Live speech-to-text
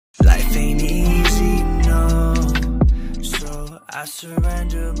life ain't easy, no. So I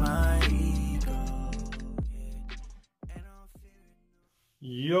surrender my ego.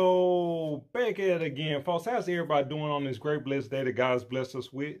 Yo, back at it again, folks. How's everybody doing on this great blessed day that God's blessed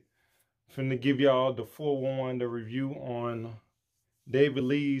us with? Finna give y'all the 411, the review on David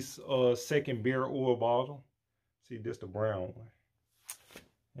Lee's second beer oil bottle. See, this the brown one.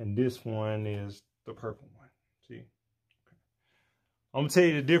 And this one is the purple one. See? Okay. I'm gonna tell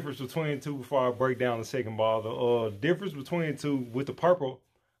you the difference between the two before I break down the second bottle. Difference between the two with the purple,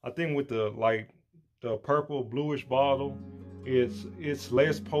 I think with the purple bluish bottle, it's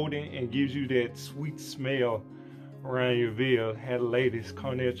less potent and gives you that sweet smell around your veil. Had the ladies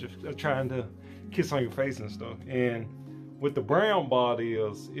come there just trying to kiss on your face and stuff. And with the brown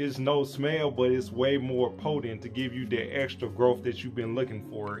bottle it's no smell, but it's way more potent to give you the extra growth that you've been looking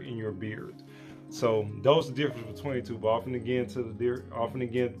for in your beard. So those are the difference between the two. But often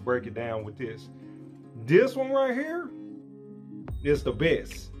again break it down with this. This one right here is the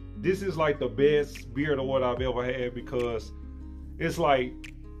best. This is like the best beard oil I've ever had, because it's like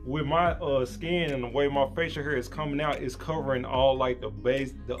with my skin and the way my facial hair is coming out, it's covering all like the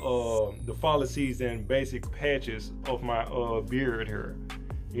follicles and basic patches of my beard hair.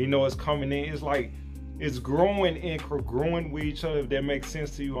 You know, it's coming in. It's like it's growing and growing with each other. If that makes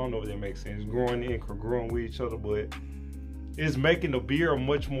sense to you, I don't know if that makes sense. It's growing and growing with each other, but it's making the beard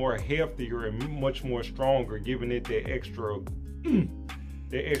much more healthier and much more stronger, giving it that extra,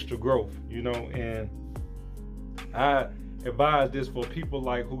 growth. You know, and I advise this for people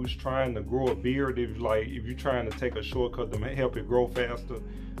like who's trying to grow a beard. If you're trying to take a shortcut to help it grow faster,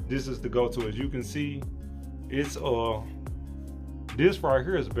 this is the go-to. As you can see, it's this right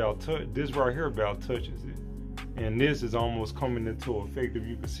here about touches it, and this is almost coming into effect. If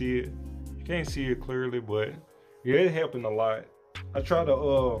you can see it, you can't see it clearly, but yeah, it's helping a lot. I try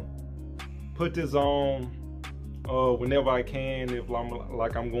to put this on whenever I can, if I'm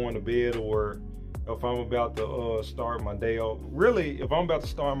going to bed, or if I'm about to start my day off. Really, if I'm about to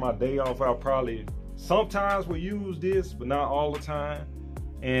start my day off, I'll probably sometimes will use this, but not all the time.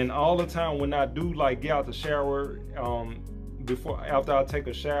 And all the time when I do get out the shower, after I take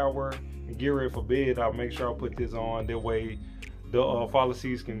a shower and get ready for bed, I'll make sure I put this on. That way the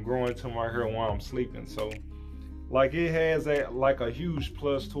follicles can grow into my hair while I'm sleeping. So it has a huge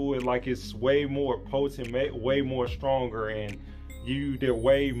plus to it. It's way more potent, way more stronger, and you there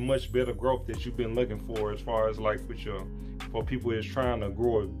way much better growth that you've been looking for, as far as for people that's trying to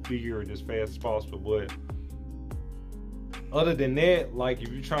grow a beard as fast as possible. But other than that, if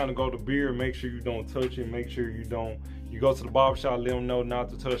you're trying to grow the beard, make sure you don't touch it. Make sure you go to the barbershop, let them know not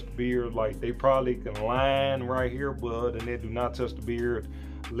to touch the beard. They probably can line right here, but other than that, do not touch the beard.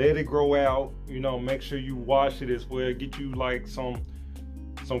 Let it grow out. You know, make sure you wash it as well. Get you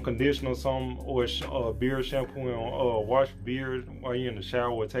some conditioner, or beard shampoo, and wash beard while you're in the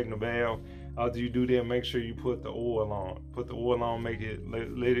shower or taking a bath. After you do that, make sure you put the oil on. Put the oil on, let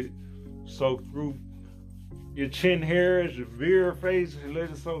it soak through your chin hairs, your beard, face, let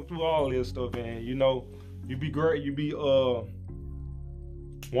it soak through all this stuff, and you know, you be great. You be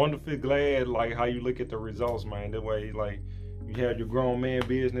wonderfully glad how you look at the results, man. That way, you have your grown man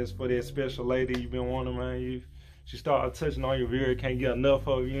business for that special lady you've been wanting, man. She started touching on your beard, can't get enough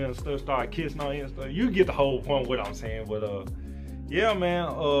of you and stuff, start kissing on you and stuff. You get the whole point of what I'm saying. But yeah, man,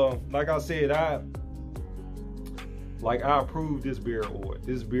 like I said, I approve this beard oil.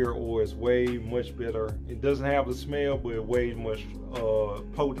 This beard oil is way much better. It doesn't have the smell, but it's way much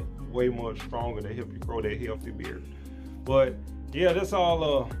potent, way much stronger to help you grow that healthy beard. But yeah, that's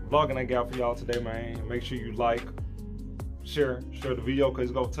all vlogging I got for y'all today, man. Make sure you share the video,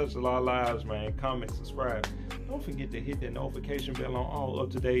 because it's gonna touch a lot of lives, man. Comment, subscribe. Don't forget to hit that notification bell on all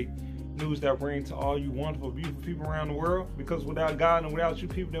up-to-date news that I bring to all you wonderful, beautiful people around the world. Because without God and without you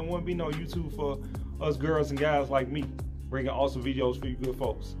people, there wouldn't be no YouTube for us girls and guys like me, bringing awesome videos for you good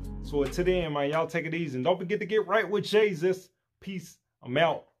folks. So until then, man, y'all take it easy. And don't forget to get right with Jesus. Peace. I'm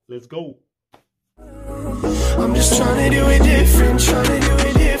out. Let's go. I'm just trying to do it different, trying to do it